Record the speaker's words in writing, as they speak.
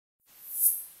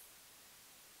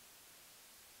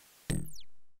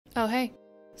Oh hey,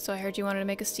 so I heard you wanted to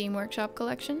make a Steam Workshop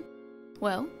collection?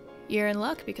 Well, you're in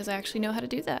luck because I actually know how to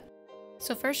do that.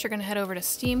 So first you're going to head over to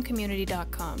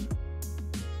steamcommunity.com.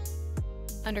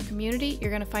 Under Community, you're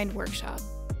going to find Workshop.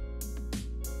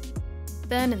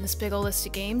 Then in this big ol' list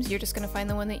of games, you're just going to find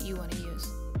the one that you want to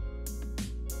use.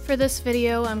 For this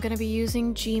video, I'm going to be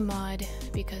using GMod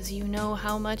because you know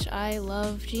how much I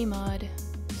love GMod.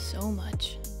 So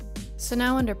much. So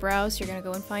now under Browse, you're going to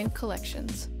go and find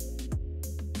Collections.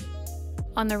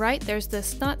 On the right, there's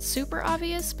this not super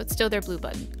obvious, but still their blue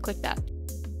button. Click that.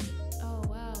 Oh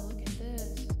wow, look at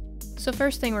this. So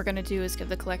first thing we're going to do is give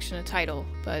the collection a title,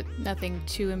 but nothing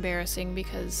too embarrassing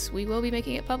because we will be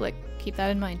making it public. Keep that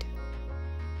in mind.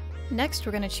 Next,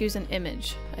 we're going to choose an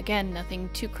image. Again, nothing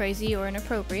too crazy or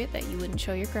inappropriate that you wouldn't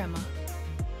show your grandma.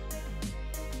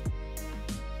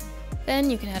 Then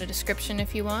you can add a description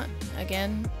if you want.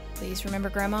 Again, please remember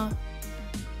grandma.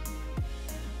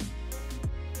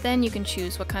 Then you can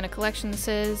choose what kind of collection this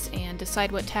is and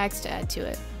decide what tags to add to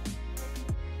it.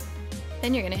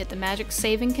 Then you're going to hit the magic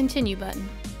Save and Continue button.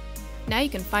 Now you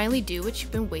can finally do what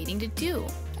you've been waiting to do.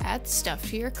 Add stuff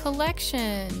to your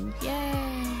collection. Yay!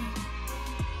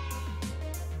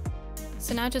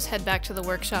 So now just head back to the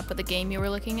workshop of the game you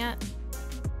were looking at.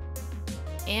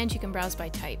 And you can browse by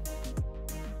type.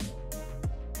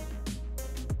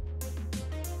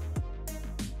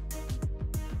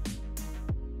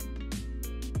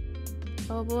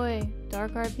 Oh boy,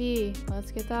 Dark RP,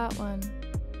 let's get that one.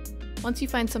 Once you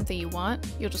find something you want,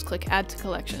 you'll just click Add to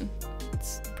Collection.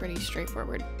 It's pretty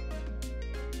straightforward.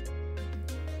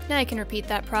 Now you can repeat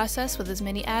that process with as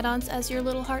many add-ons as your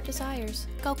little heart desires.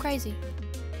 Go crazy.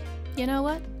 You know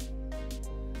what?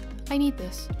 I need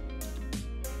this.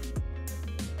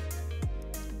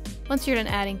 Once you're done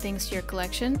adding things to your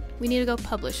collection, we need to go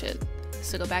publish it.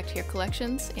 So go back to your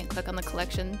collections and click on the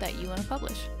collection that you want to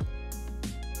publish.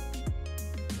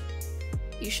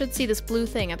 You should see this blue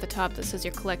thing at the top that says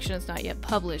your collection is not yet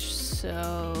published,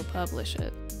 so publish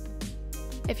it.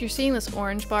 If you're seeing this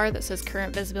orange bar that says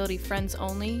current visibility friends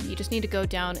only, you just need to go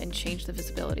down and change the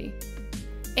visibility.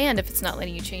 And if it's not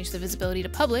letting you change the visibility to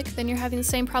public, then you're having the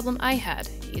same problem I had.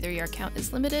 Either your account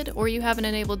is limited or you haven't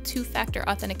enabled two-factor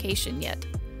authentication yet.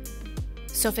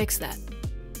 So fix that.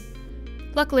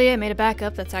 Luckily, I made a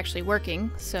backup that's actually working,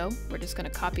 so we're just going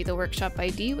to copy the workshop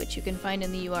ID, which you can find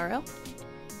in the URL.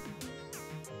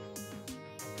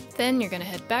 Then you're going to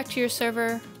head back to your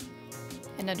server,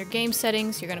 and under Game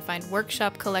Settings, you're going to find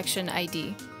Workshop Collection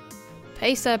ID.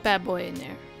 Paste that bad boy in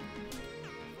there.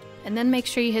 And then make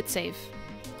sure you hit save.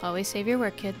 Always save your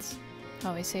work, kids.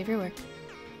 Always save your work.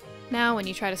 Now, when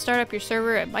you try to start up your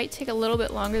server, it might take a little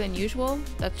bit longer than usual.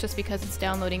 That's just because it's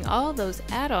downloading all those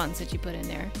add-ons that you put in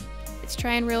there. It's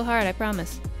trying real hard, I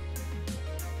promise.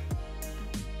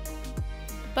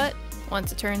 But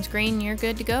once it turns green, you're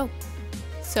good to go.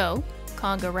 So,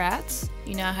 congrats,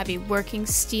 you now have a working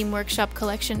Steam Workshop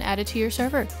collection added to your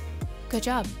server. Good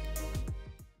job.